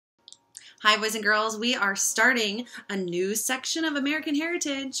Hi, boys and girls. We are starting a new section of American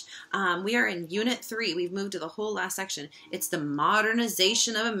Heritage. We are in Unit 3. We've moved to the whole last section. It's the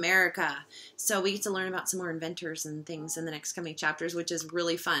modernization of America. So we get to learn about some more inventors and things in the next coming chapters, which is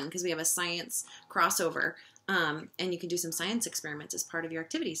really fun because we have a science crossover. And you can do some science experiments as part of your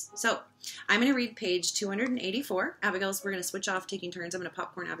activities. So I'm going to read page 284. Abigail's, we're going to switch off taking turns. I'm going to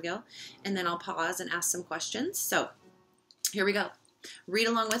popcorn Abigail, and then I'll pause and ask some questions. So here we go. Read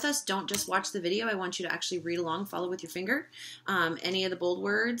along with us. Don't just watch the video. I want you to actually read along, follow with your finger. Any of the bold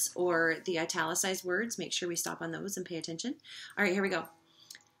words or the italicized words, make sure we stop on those and pay attention. All right, here we go.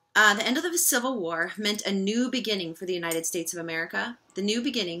 The end of the Civil War meant a new beginning for the United States of America. The new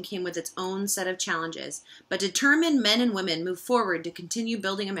beginning came with its own set of challenges, but determined men and women moved forward to continue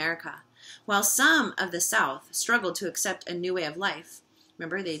building America. While some of the South struggled to accept a new way of life,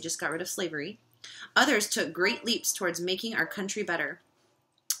 remember they just got rid of slavery, others took great leaps towards making our country better.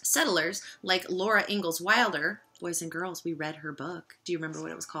 Settlers like Laura Ingalls Wilder, boys and girls, we read her book. Do you remember what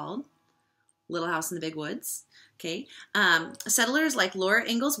it was called? Little House in the Big Woods. Okay. Settlers like Laura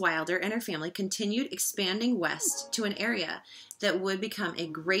Ingalls Wilder and her family continued expanding west to an area that would become a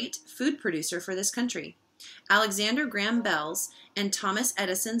great food producer for this country. Alexander Graham Bell's and Thomas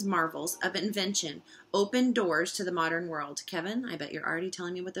Edison's marvels of invention opened doors to the modern world. Kevin, I bet you're already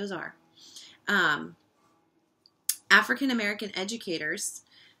telling me what those are. African-American educators,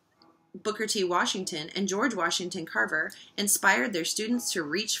 Booker T. Washington and George Washington Carver, inspired their students to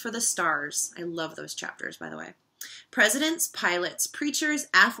reach for the stars. I love those chapters, by the way. Presidents, pilots, preachers,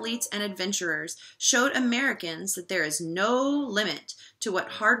 athletes, and adventurers showed Americans that there is no limit to what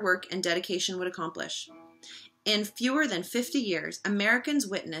hard work and dedication would accomplish. In fewer than 50 years, Americans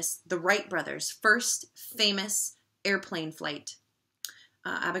witnessed the Wright brothers' first famous airplane flight.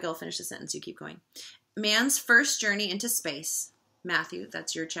 Abigail, finish the sentence. You keep going. Man's first journey into space. Matthew,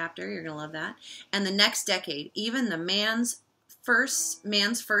 that's your chapter. You're going to love that. And the next decade, even the man's first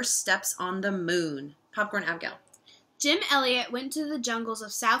steps on the moon. Popcorn Abigail. Jim Elliot went to the jungles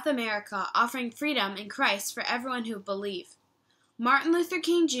of South America, offering freedom in Christ for everyone who believed. Martin Luther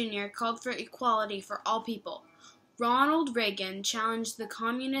King Jr. called for equality for all people. Ronald Reagan challenged the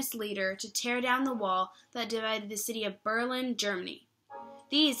communist leader to tear down the wall that divided the city of Berlin, Germany.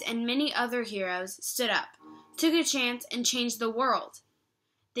 These and many other heroes stood up, took a chance, and changed the world.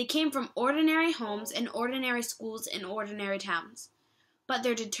 They came from ordinary homes and ordinary schools in ordinary towns. But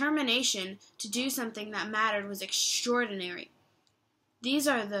their determination to do something that mattered was extraordinary. These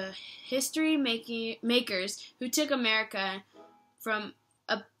are the history makers who took America from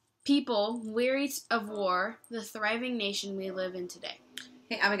a people weary of war, the thriving nation we live in today.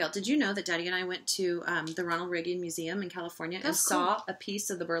 Hey, Abigail, did you know that Daddy and I went to the Ronald Reagan Museum in California and saw a piece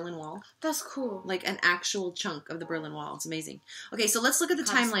of the Berlin Wall? That's cool. Like an actual chunk of the Berlin Wall. It's amazing. Okay, so let's look at the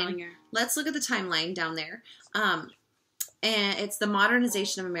timeline. Let's look at the timeline down there. And it's the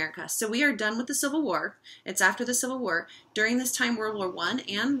modernization of America. So we are done with the Civil War. It's after the Civil War. During this time, World War I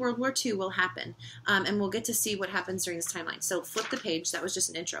and World War II will happen. And we'll get to see what happens during this timeline. So flip the page. That was just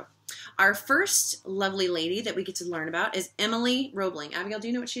an intro. Our first lovely lady that we get to learn about is Emily Roebling. Abigail, do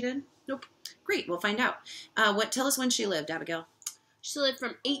you know what she did? Nope. Great. We'll find out. Tell us when she lived, Abigail. She lived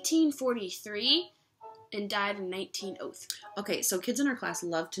from 1843 and died in 1903. Okay, so kids in our class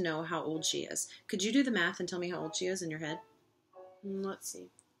love to know how old she is. Could you do the math and tell me how old she is in your head? Let's see.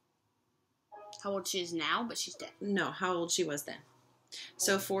 How old she is now, but she's dead. No, how old she was then.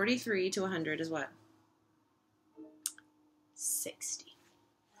 So 43 to 100 is what? 60.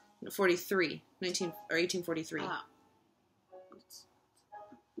 43. 1843. Well,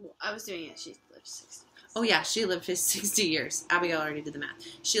 I was doing it. She lived 60. Oh, yeah, she lived 60 years. Abigail already did the math.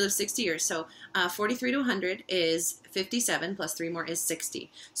 She lived 60 years. So 43 to 100 is 57, plus 3 more is 60.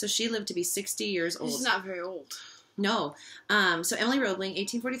 So she lived to be 60 years old. She's not very old. No. So Emily Roebling,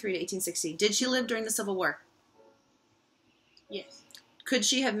 1843 to 1860. Did she live during the Civil War? Yes. Could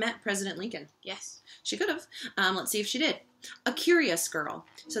she have met President Lincoln? Yes. She could have. Let's see if she did. A Curious Girl.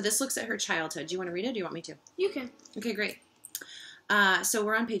 So this looks at her childhood. Do you want to read it or do you want me to? You can. Okay, great. So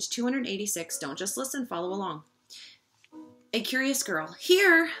we're on page 286. Don't just listen, follow along. A Curious Girl.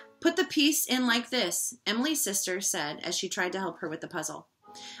 Here, put the piece in like this, Emily's sister said as she tried to help her with the puzzle.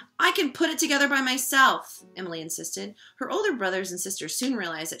 I can put it together by myself, Emily insisted. Her older brothers and sisters soon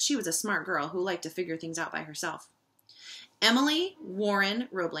realized that she was a smart girl who liked to figure things out by herself. Emily Warren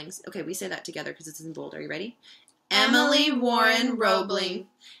Roebling. Okay, we say that together because it's in bold. Are you ready? Emily Warren Roebling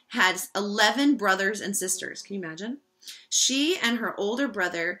had 11 brothers and sisters. Can you imagine? She and her older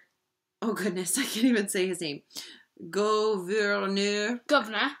brother, oh goodness, I can't even say his name, Governor.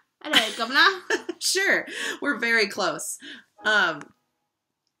 Hello, Governor. Sure, we're very close.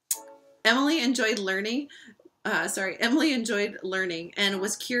 Emily enjoyed learning. Emily enjoyed learning and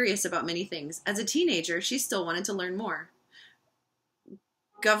was curious about many things. As a teenager, she still wanted to learn more.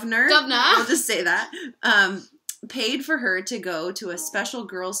 Governor, I'll just say that, paid for her to go to a special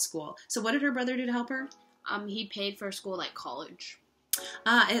girls' school. So what did her brother do to help her? He paid for school like college.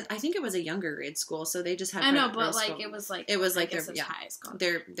 I think it was a younger grade school, so they just had. I know, but like school. It was like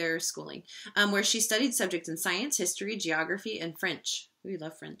their schooling, where she studied subjects in science, history, geography, and French. We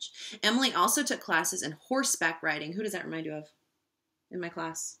love French. Emily also took classes in horseback riding. Who does that remind you of? In my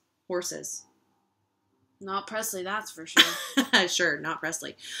class, horses. Not Presley, that's for sure. Sure, not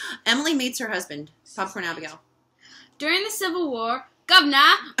Presley. Emily meets her husband, Popcorn Abigail. During the Civil War,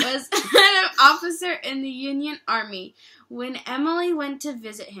 Governor was an officer in the Union Army. When Emily went to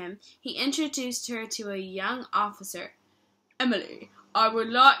visit him, he introduced her to a young officer. Emily, I would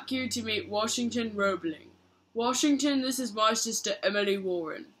like you to meet Washington Roebling. Washington, this is my sister Emily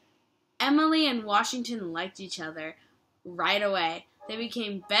Warren. Emily and Washington liked each other right away. They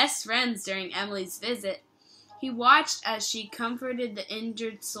became best friends during Emily's visit. He watched as she comforted the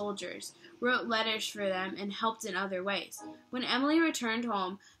injured soldiers, wrote letters for them, and helped in other ways. When Emily returned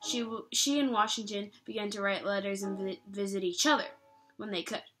home, she and Washington began to write letters and visit each other when they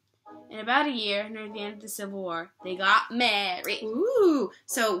could. In about a year, near the end of the Civil War, they got married. Ooh!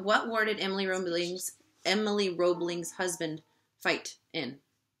 So what war did Emily Roebling's husband fight in?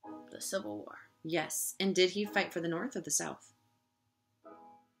 The Civil War. Yes. And did he fight for the North or the South?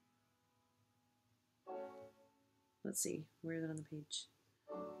 Let's see. Where is it on the page?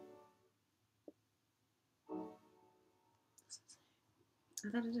 I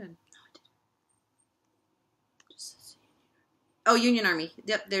thought it did. No, it didn't. Oh, Union Army.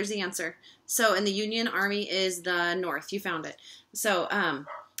 Yep, there's the answer. So, and the Union Army is the North. You found it. So,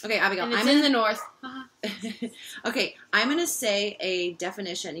 okay, Abigail. And it's in the North. Okay, I'm going to say a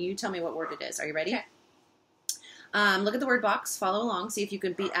definition, and you tell me what word it is. Are you ready? Okay. Look at the word box. Follow along. See if you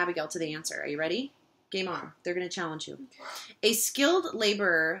can beat Abigail to the answer. Are you ready? Game on. They're going to challenge you. A skilled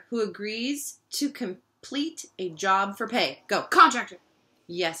laborer who agrees to complete a job for pay. Go. Contractor.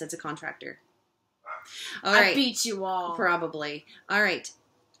 Yes, it's a contractor. All right. I beat you all. Probably. All right.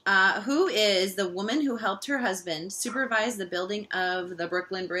 Who is the woman who helped her husband supervise the building of the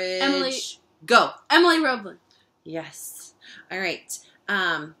Brooklyn Bridge? Emily. Go. Emily Roebling. Yes. All right.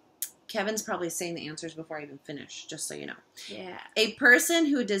 Kevin's probably saying the answers before I even finish, just so you know. Yeah. A person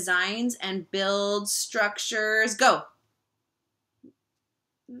who designs and builds structures. Go.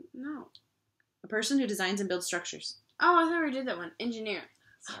 No. A person who designs and builds structures. Oh, I thought we did that one. Engineer.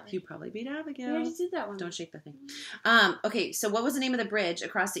 Sorry. You probably beat Abigail. We already did that one. Don't shake the thing. Okay, so what was the name of the bridge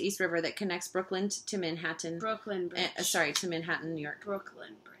across the East River that connects Brooklyn to Manhattan? Brooklyn Bridge. To Manhattan, New York.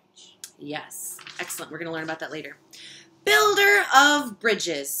 Brooklyn Bridge. Yes. Excellent. We're going to learn about that later. Builder of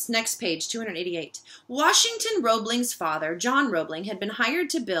bridges. Next page, 288. Washington Roebling's father, John Roebling, had been hired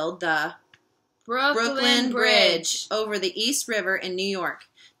to build the Brooklyn Bridge over the East River in New York.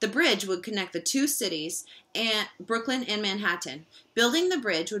 The bridge would connect the two cities, Brooklyn and Manhattan. Building the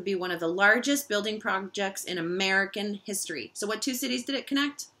bridge would be one of the largest building projects in American history. So what two cities did it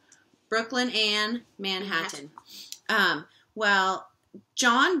connect? Brooklyn and Manhattan. Well,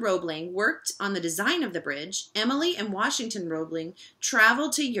 John Roebling worked on the design of the bridge. Emily and Washington Roebling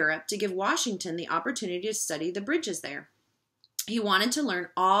traveled to Europe to give Washington the opportunity to study the bridges there. He wanted to learn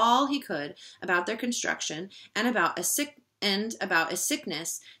all he could about their construction and about a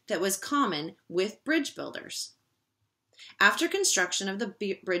sickness that was common with bridge builders. After construction of the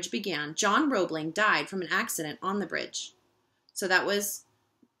bridge began, John Roebling died from an accident on the bridge. So that was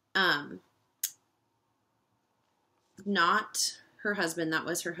not her husband, that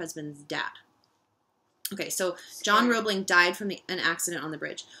was her husband's dad. Okay, so John Roebling died from an accident on the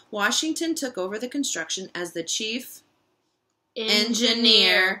bridge. Washington took over the construction as the chief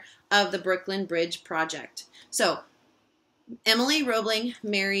engineer of the Brooklyn Bridge project. So Emily Roebling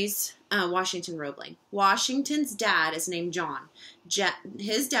marries Washington Roebling. Washington's dad is named John.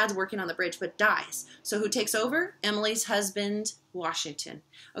 His dad's working on the bridge but dies. So who takes over? Emily's husband, Washington.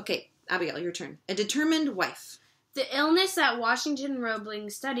 Okay, Abigail, your turn. A determined wife. The illness that Washington Roebling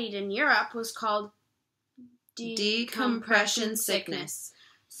studied in Europe was called decompression sickness.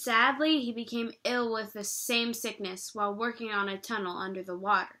 Sadly, he became ill with the same sickness while working on a tunnel under the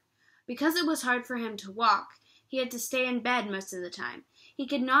water. Because it was hard for him to walk, he had to stay in bed most of the time. He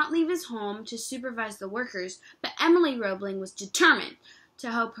could not leave his home to supervise the workers, but Emily Roebling was determined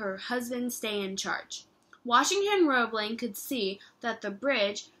to help her husband stay in charge. Washington Roebling could see that a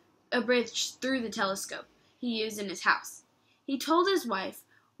bridge through the telescope he used in his house. He told his wife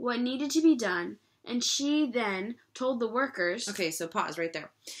what needed to be done, and she then told the workers... Okay, so pause right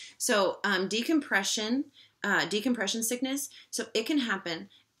there. So decompression sickness, so it can happen.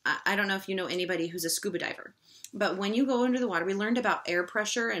 I don't know if you know anybody who's a scuba diver, but when you go under the water, we learned about air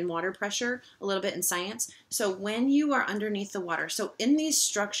pressure and water pressure a little bit in science. So when you are underneath the water, so in these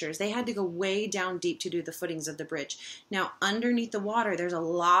structures, they had to go way down deep to do the footings of the bridge. Now, underneath the water, there's a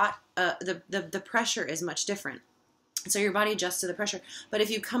lot, the pressure is much different. So your body adjusts to the pressure. But if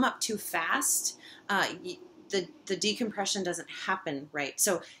you come up too fast, the decompression doesn't happen right.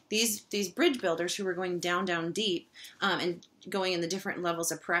 So these bridge builders who were going down deep and going in the different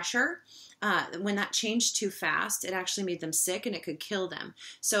levels of pressure, when that changed too fast, it actually made them sick and it could kill them.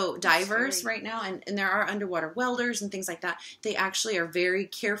 So divers right now, and there are underwater welders and things like that, they actually are very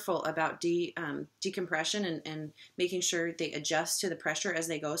careful about decompression and making sure they adjust to the pressure as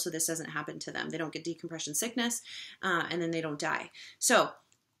they go so this doesn't happen to them. They don't get decompression sickness and then they don't die. So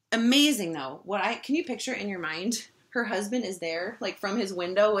amazing though. Can you picture in your mind? Her husband is there, like from his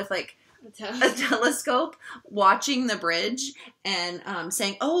window with like a telescope, watching the bridge and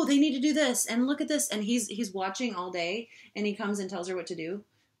saying, "Oh, they need to do this and look at this." And he's watching all day, and he comes and tells her what to do.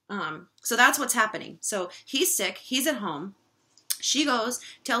 So that's what's happening. So he's sick. He's at home. She goes,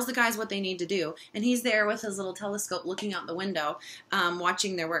 tells the guys what they need to do, and he's there with his little telescope, looking out the window,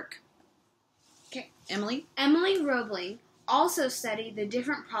 watching their work. Okay, Emily Roebling also studied the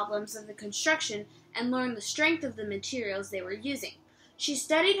different problems of the construction and learned the strength of the materials they were using. She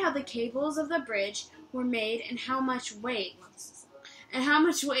studied how the cables of the bridge were made and how much weight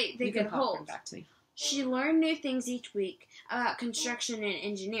they could hold. Back to me. She learned new things each week about construction and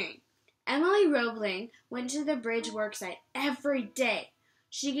engineering. Emily Roebling went to the bridge worksite every day.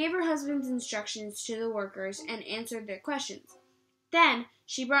 She gave her husband's instructions to the workers and answered their questions. Then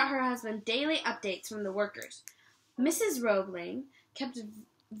she brought her husband daily updates from the workers. Mrs. Roebling kept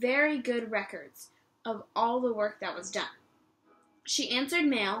very good records of all the work that was done. She answered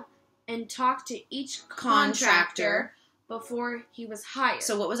mail and talked to each contractor before he was hired.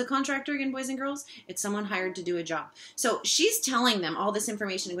 So what was a contractor again, boys and girls? It's someone hired to do a job. So she's telling them all this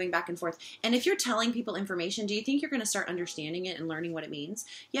information and going back and forth. And if you're telling people information, do you think you're going to start understanding it and learning what it means?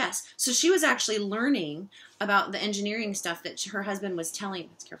 Yes. So she was actually learning about the engineering stuff that her husband was telling.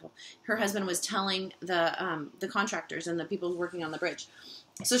 Her husband was telling the contractors and the people working on the bridge.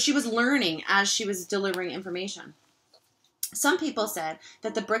 So she was learning as she was delivering information. Some people said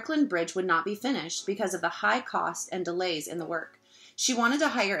that the Brooklyn Bridge would not be finished because of the high cost and delays in the work. They wanted to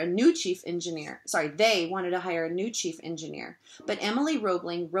hire a new chief engineer. But Emily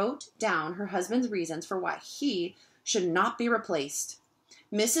Roebling wrote down her husband's reasons for why he should not be replaced.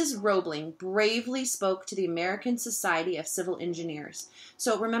 Mrs. Roebling bravely spoke to the American Society of Civil Engineers.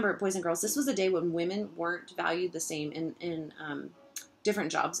 So remember, boys and girls, this was a day when women weren't valued the same in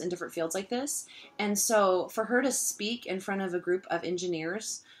different jobs in different fields like this. And so for her to speak in front of a group of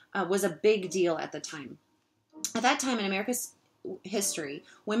engineers was a big deal at the time. At that time in America's history,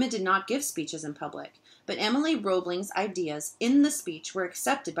 women did not give speeches in public. But Emily Roebling's ideas in the speech were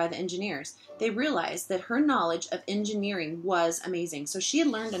accepted by the engineers. They realized that her knowledge of engineering was amazing. So she had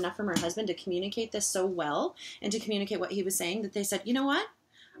learned enough from her husband to communicate this so well and to communicate what he was saying that they said, "You know what?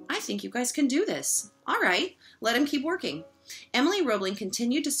 I think you guys can do this. All right, let him keep working." Emily Roebling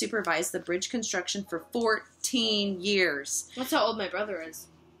continued to supervise the bridge construction for 14 years. That's how old my brother is.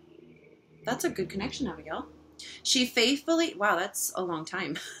 That's a good connection, Abigail. Wow, that's a long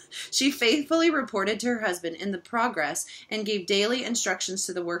time. She faithfully reported to her husband in the progress and gave daily instructions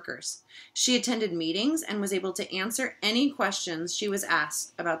to the workers. She attended meetings and was able to answer any questions she was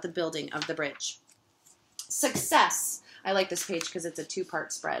asked about the building of the bridge. Success. I like this page because it's a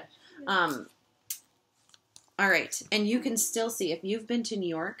two-part spread. All right, and you can still see, if you've been to New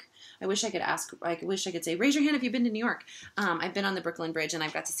York, I wish I could say, raise your hand if you've been to New York. I've been on the Brooklyn Bridge, and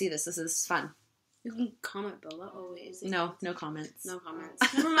I've got to see this. This is fun. You can comment, Bella, always. No comments. No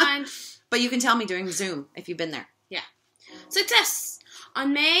comments. Never mind. But you can tell me during Zoom if you've been there. Yeah. Success!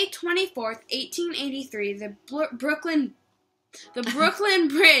 On May 24th, 1883, the Brooklyn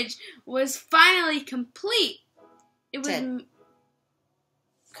Bridge was finally complete. It was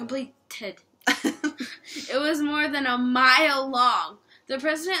completed. It was more than a mile long. The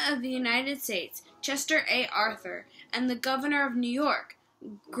President of the United States, Chester A. Arthur, and the Governor of New York,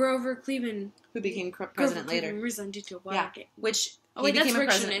 Grover Cleveland, who became president later. Resigned due to a water. Yeah, which that's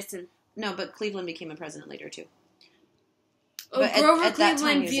Richard Nixon. No, but Cleveland became a president later too. Oh, Grover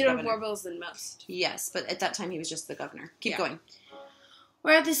Cleveland vetoed more bills than most. Yes, but at that time he was just the governor. Keep going.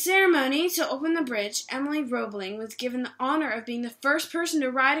 Where at the ceremony to open the bridge, Emily Roebling was given the honor of being the first person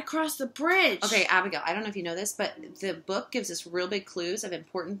to ride across the bridge. Okay, Abigail, I don't know if you know this, but the book gives us real big clues of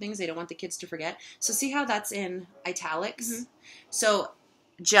important things they don't want the kids to forget. So see how that's in italics? Mm-hmm. So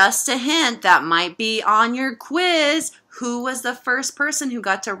just a hint that might be on your quiz. Who was the first person who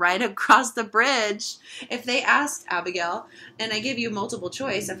got to ride across the bridge? If they asked Abigail, and I give you multiple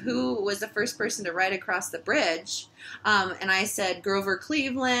choice of who was the first person to ride across the bridge, and I said Grover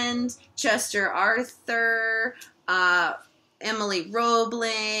Cleveland, Chester Arthur, Emily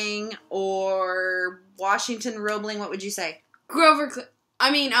Roebling, or Washington Roebling, what would you say?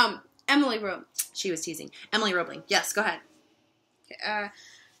 Emily Roebling. She was teasing. Emily Roebling. Yes, go ahead.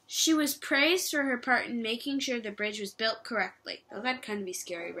 She was praised for her part in making sure the bridge was built correctly. Though that'd kind of be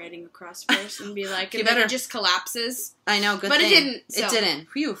scary, riding across first and be like, and then it just collapses. I know, good but thing. But it didn't. So. It didn't.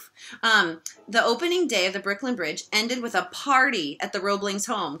 Phew. The opening day of the Brooklyn Bridge ended with a party at the Roeblings'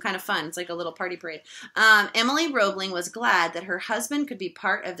 home. Kind of fun. It's like a little party parade. Emily Roebling was glad that her husband could be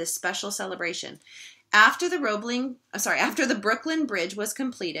part of this special celebration. After the Brooklyn Bridge was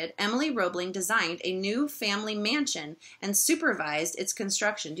completed, Emily Roebling designed a new family mansion and supervised its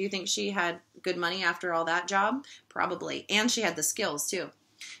construction. Do you think she had good money after all that job? Probably. And she had the skills, too.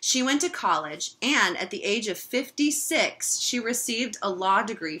 She went to college, and at the age of 56, she received a law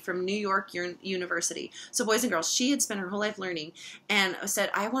degree from New York University. So, boys and girls, she had spent her whole life learning and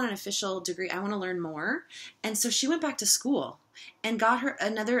said, I want an official degree. I want to learn more. And so she went back to school and got her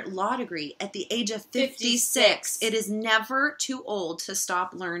another law degree at the age of 56. It is never too old to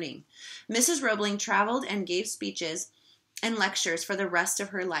stop learning. Mrs. Roebling traveled and gave speeches and lectures for the rest of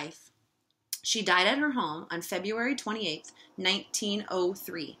her life. She died at her home on February 28th,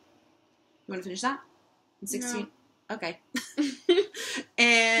 1903. You want to finish that? In 16? No. Okay.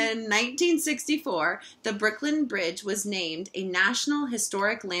 In 1964, the Brooklyn Bridge was named a National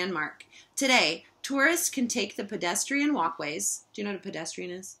Historic Landmark. Today, tourists can take the pedestrian walkways. Do you know what a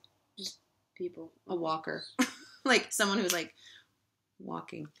pedestrian is? Just people. A walker. Like someone who's like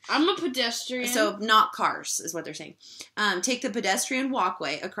walking. I'm a pedestrian. So not cars is what they're saying. Take the pedestrian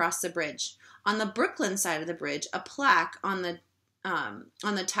walkway across the bridge. On the Brooklyn side of the bridge, a plaque on the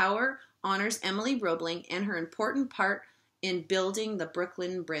tower honors Emily Roebling and her important part in building the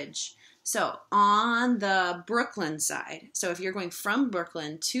Brooklyn Bridge. So on the Brooklyn side, so if you're going from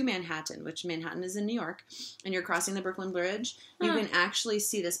Brooklyn to Manhattan, which Manhattan is in New York, and you're crossing the Brooklyn Bridge, you can actually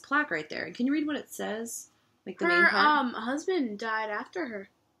see this plaque right there. And can you read what it says? Like the main part? Her husband died after her.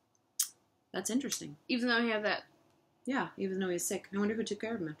 That's interesting. Even though he had that. Yeah, even though he was sick. I wonder who took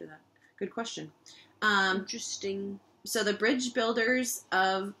care of him after that. Good question. Interesting. So the builders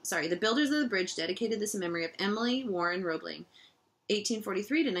of the bridge dedicated this in memory of Emily Warren Roebling,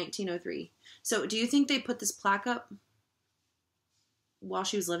 1843 to 1903. So do you think they put this plaque up while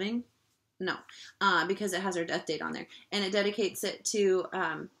she was living? No, because it has her death date on there. And it dedicates it to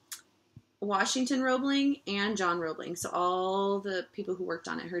Washington Roebling and John Roebling. So all the people who worked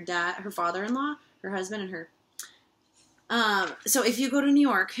on it. Her dad, her father-in-law, her husband, and her. So if you go to New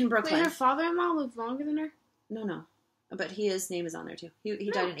York and Brooklyn... Wait, her father-in-law lived longer than her? No. But his name is on there, too.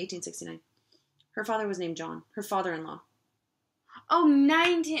 He died in 1869. Her father was named John. Her father-in-law. Oh,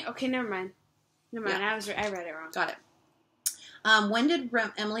 19... Okay, never mind. Yeah. I read it wrong. Got it. When did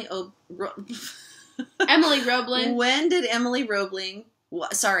Emily Roebling... When did Emily Roebling...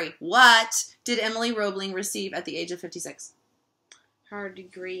 what did Emily Roebling receive at the age of 56? Her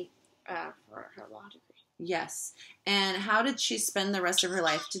degree. For her law degree. Yes. And how did she spend the rest of her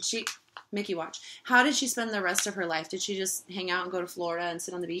life? Mickey, watch. How did she spend the rest of her life? Did she just hang out and go to Florida and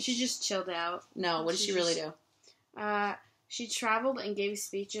sit on the beach? She just chilled out. No, what did she really do? She traveled and gave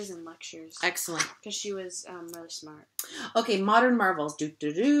speeches and lectures. Excellent. Because she was really smart. Okay, modern marvels.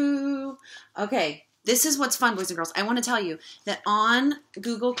 Okay, this is what's fun, boys and girls. I want to tell you that on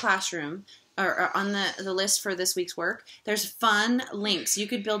Google Classroom, or on the list for this week's work, there's fun links. You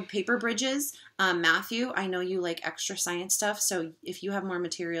could build paper bridges. Matthew, I know you like extra science stuff, so if you have more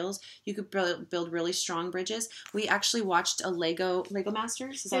materials, you could build really strong bridges. We actually watched a Lego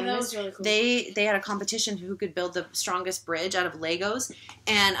Masters. That was really cool. They had a competition who could build the strongest bridge out of Legos,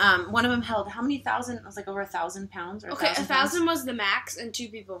 and one of them held how many thousand? It was like over 1,000 pounds. Or okay, 1,000 was the max, and 2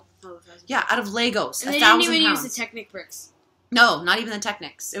 people held 1,000. Yeah, out of Legos. And they didn't even use the Technic bricks. No, not even the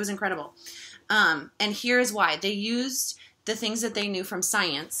Technics. It was incredible. And here's why. They used the things that they knew from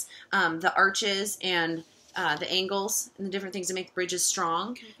science, the arches and the angles and the different things that make bridges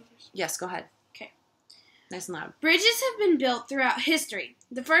strong. Can I go first? Yes, go ahead. Okay. Nice and loud. Bridges have been built throughout history.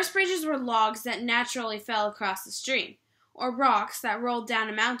 The first bridges were logs that naturally fell across the stream, or rocks that rolled down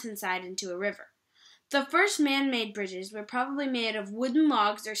a mountainside into a river. The first man-made bridges were probably made of wooden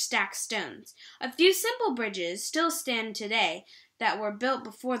logs or stacked stones. A few simple bridges still stand today that were built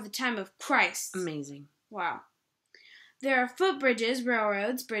before the time of Christ. Amazing. Wow. There are footbridges,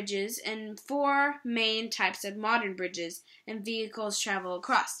 railroads, bridges, and 4 main types of modern bridges and vehicles travel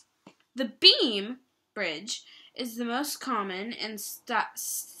across. The beam bridge is the most common and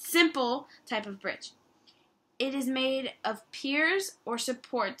simple type of bridge. It is made of piers or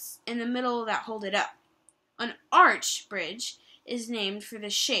supports in the middle that hold it up. An arch bridge is named for the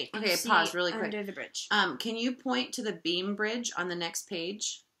shape you see pause really quick. under the bridge. Can you point to the beam bridge on the next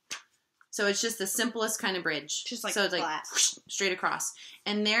page? So it's just the simplest kind of bridge. Just like so it's flat. like whoosh, straight across.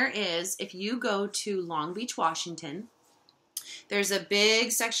 And there is, if you go to Long Beach, Washington, there's a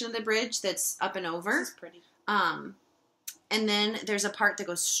big section of the bridge that's up and over. This is pretty. And then there's a part that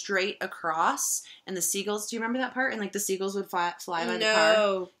goes straight across, and the seagulls. Do you remember that part? And like the seagulls would fly by the car.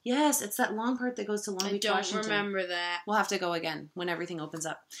 No. Yes, it's that long part that goes to Long Beach, Washington. I don't remember that. We'll have to go again when everything opens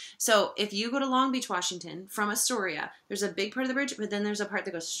up. So if you go to Long Beach, Washington from Astoria, there's a big part of the bridge, but then there's a part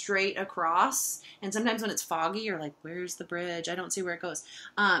that goes straight across. And sometimes when it's foggy, you're like, "Where's the bridge? I don't see where it goes."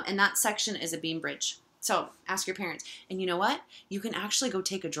 And that section is a beam bridge. So ask your parents. And you know what? You can actually go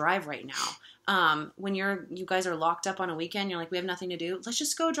take a drive right now. When you guys are locked up on a weekend, you're like, we have nothing to do. Let's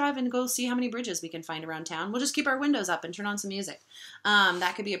just go drive and go see how many bridges we can find around town. We'll just keep our windows up and turn on some music.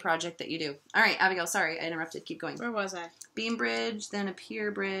 That could be a project that you do. All right, Abigail, sorry, I interrupted. Keep going. Where was I? Beam bridge, then a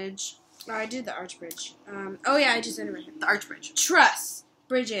pier bridge. Oh, I did the arch bridge. I just interrupted. The arch bridge. Truss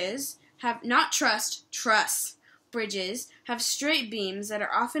bridges have, not trust, truss bridges have straight beams that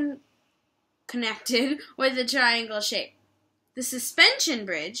are often connected with a triangle shape. The suspension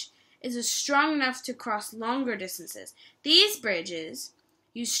bridge is strong enough to cross longer distances. These bridges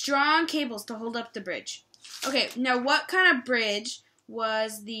use strong cables to hold up the bridge. Okay, now what kind of bridge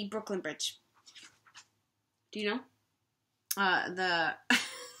was the Brooklyn Bridge? Do you know? The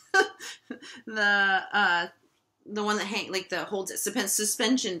the one that holds it.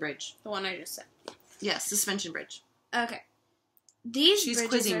 Suspension bridge. The one I just said. Yes, suspension bridge. Okay. These She's bridges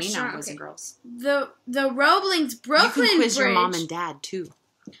quizzing are me strong. now, boys and girls. The Roebling's Brooklyn You can quiz Bridge. your mom and dad too.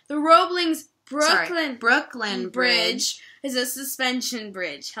 The Roebling's Brooklyn Bridge is a suspension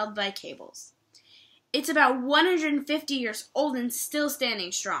bridge held by cables. It's about 150 years old and still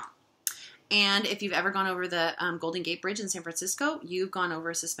standing strong. And if you've ever gone over the Golden Gate Bridge in San Francisco, you've gone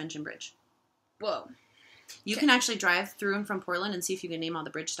over a suspension bridge. Whoa. You can actually drive through and from Portland and see if you can name all the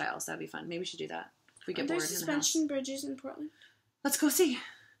bridge styles. That'd be fun. Maybe we should do that if we get bored in the house. Suspension bridges in Portland? Let's go see.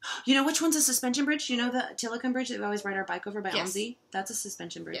 You know which one's a suspension bridge? You know the Tillicum Bridge that we always ride our bike over by Elmsey? That's a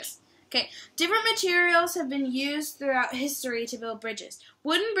suspension bridge. Yes. Okay. Different materials have been used throughout history to build bridges.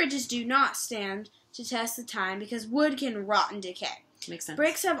 Wooden bridges do not stand to test the time because wood can rot and decay. Makes sense.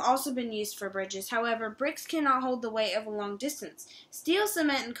 Bricks have also been used for bridges. However, bricks cannot hold the weight of a long distance. Steel,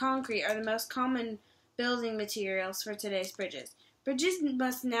 cement, and concrete are the most common building materials for today's bridges. Bridges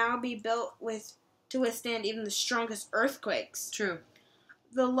must now be built to withstand even the strongest earthquakes. True.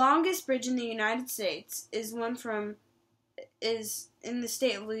 The longest bridge in the United States is in the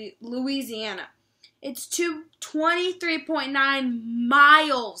state of Louisiana. It's 23.9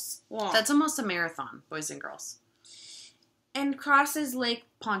 miles long. That's almost a marathon, boys and girls. And crosses Lake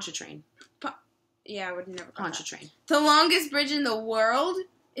Pontchartrain. Yeah, I would never call Pontchartrain. The longest bridge in the world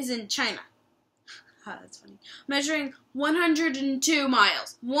is in China. Oh, that's funny. Measuring 102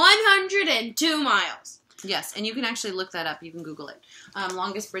 miles. 102 miles. Yes, and you can actually look that up. You can Google it.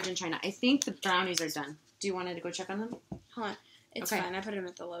 Longest bridge in China. I think the brownies are done. Do you want to go check on them? Hold on. It's fine. I put them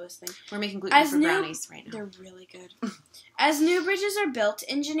at the lowest thing. We're making gluten-free brownies right now. They're really good. As new bridges are built,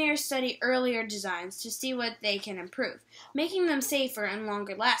 engineers study earlier designs to see what they can improve, making them safer and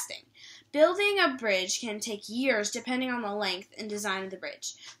longer lasting. Building a bridge can take years depending on the length and design of the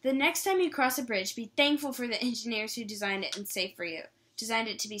bridge. The next time you cross a bridge, be thankful for the engineers who designed it designed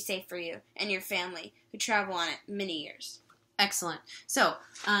it to be safe for you and your family who travel on it many years. Excellent. So,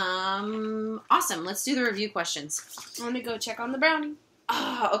 awesome. Let's do the review questions. I want to go check on the brownie.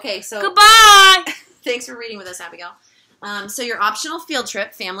 Oh, okay. So goodbye! Thanks for reading with us, Abigail. So your optional field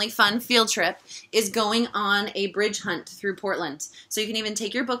trip, family fun field trip, is going on a bridge hunt through Portland. So you can even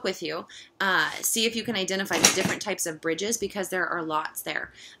take your book with you. See if you can identify the different types of bridges because there are lots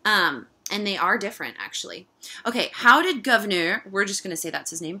there. And they are different, actually. Okay, how did Governor, we're just going to say that's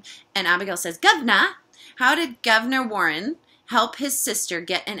his name, and Abigail says, Governor, how did Governor Warren help his sister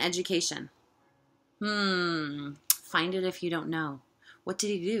get an education? Find it if you don't know. What did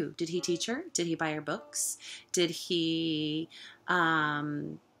he do? Did he teach her? Did he buy her books? Did he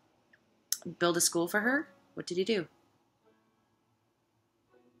build a school for her? What did he do?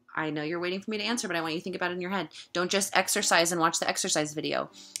 I know you're waiting for me to answer, but I want you to think about it in your head. Don't just exercise and watch the exercise video.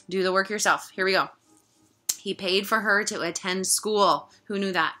 Do the work yourself. Here we go. He paid for her to attend school. Who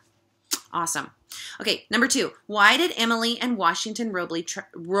knew that? Awesome. Okay, number 2. Why did Emily and Washington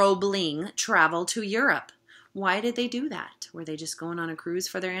Roebling travel to Europe? Why did they do that? Were they just going on a cruise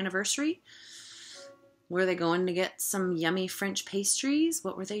for their anniversary? Were they going to get some yummy French pastries?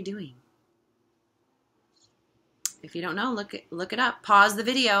 What were they doing? If you don't know, look it up. Pause the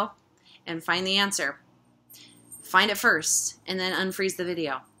video and find the answer. Find it first and then unfreeze the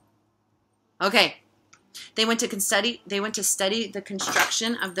video. Okay. They went to study the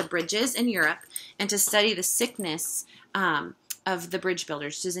construction of the bridges in Europe and to study the sickness of the bridge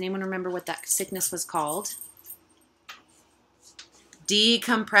builders. Does anyone remember what that sickness was called?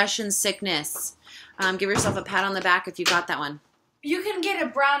 Decompression sickness. Give yourself a pat on the back if you got that one. You can get a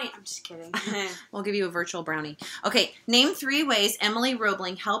brownie. I'm just kidding. We'll give you a virtual brownie. Okay, name 3 ways Emily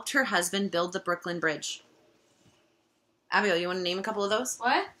Roebling helped her husband build the Brooklyn Bridge. Abigail, you want to name a couple of those?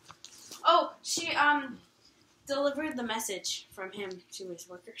 What? Oh, she delivered the message from him to his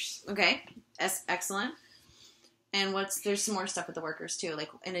workers. Okay, excellent. And there's some more stuff with the workers too.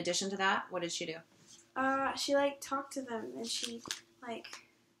 Like in addition to that, what did she do? She talked to them and she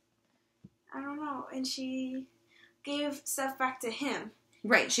I don't know, and she gave stuff back to him.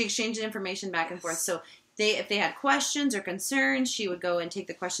 Right, she exchanged information back and forth. So if they had questions or concerns, she would go and take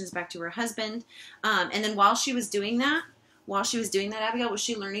the questions back to her husband. And then while she was doing that, Abigail, was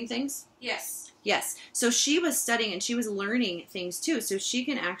she learning things? Yes. Yes. So she was studying and she was learning things too. So she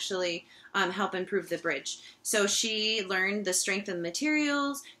can actually help improve the bridge. So she learned the strength of the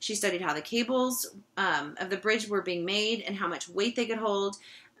materials. She studied how the cables of the bridge were being made and how much weight they could hold.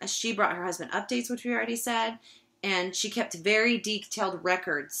 She brought her husband updates, which we already said. And she kept very detailed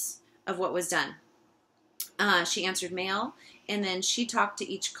records of what was done. She answered mail. And then she talked to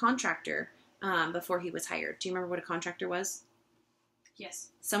each contractor before he was hired. Do you remember what a contractor was? Yes.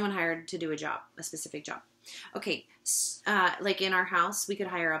 Someone hired to do a job, a specific job. Okay, like in our house, we could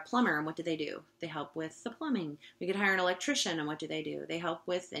hire a plumber, and what do? They help with the plumbing. We could hire an electrician, and what do? They help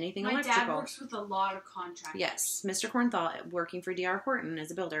with anything electrical. My dad works with a lot of contractors. Yes, Mr. Cornthal, working for D.R. Horton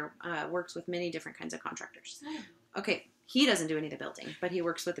as a builder, works with many different kinds of contractors. Oh. Okay, he doesn't do any of the building, but he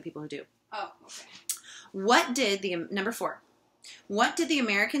works with the people who do. Oh, okay. Number 4, what did the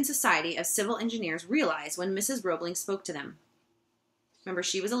American Society of Civil Engineers realize when Mrs. Roebling spoke to them? Remember,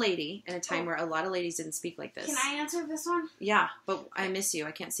 she was a lady in a time where a lot of ladies didn't speak like this. Can I answer this one? Yeah, but I miss you.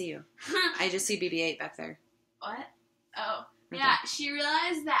 I can't see you. I just see BB-8 back there. What? Oh. Right Yeah, she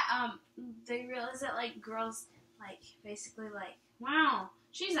realized that, they realized that, girls, basically, wow,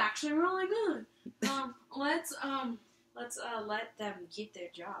 she's actually really good. Let's let them get their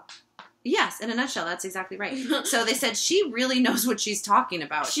job. Yes, in a nutshell, that's exactly right. So they said she really knows what she's talking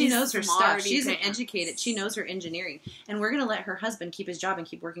about. She knows her stuff. She's an educated. She knows her engineering. And we're going to let her husband keep his job and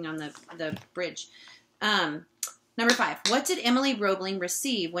keep working on the bridge. Number 5. What did Emily Roebling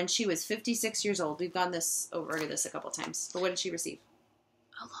receive when she was 56 years old? We've gone over this a couple times. But what did she receive?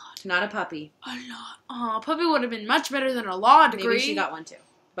 A lot. Not a puppy. A lot. Oh, a puppy would have been much better than a law degree. Maybe she got one too.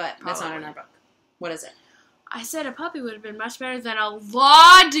 But that's not in our book. What is it? I said a puppy would have been much better than a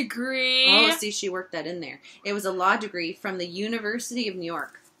law degree. Oh, see, she worked that in there. It was a law degree from the University of New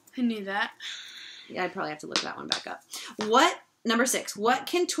York. I knew that. Yeah, I'd probably have to look that one back up. Number 6, what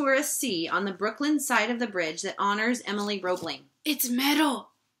can tourists see on the Brooklyn side of the bridge that honors Emily Roebling? It's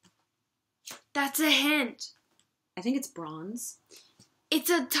metal. That's a hint. I think it's bronze. It's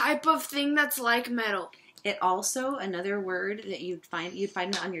a type of thing that's like metal. It also, another word that you'd find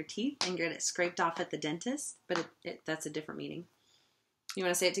it on your teeth and get it scraped off at the dentist, but that's a different meaning. You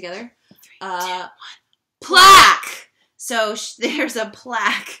want to say it together? 3, 2, 1. Plaque! So there's a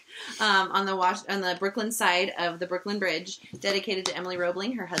plaque on the Brooklyn side of the Brooklyn Bridge dedicated to Emily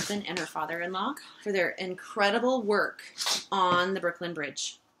Roebling, her husband, and her father-in-law for their incredible work on the Brooklyn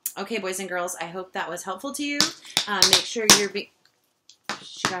Bridge. Okay, boys and girls, I hope that was helpful to you. Make sure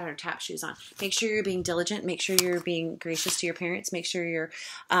she got her tap shoes on. Make sure you're being diligent. Make sure you're being gracious to your parents. Make sure you're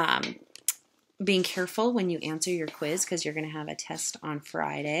being careful when you answer your quiz because you're going to have a test on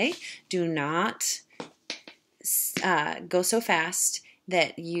Friday. Do not go so fast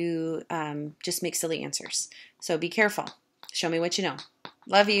that you just make silly answers. So be careful. Show me what you know.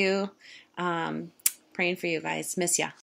 Love you. Praying for you guys. Miss ya.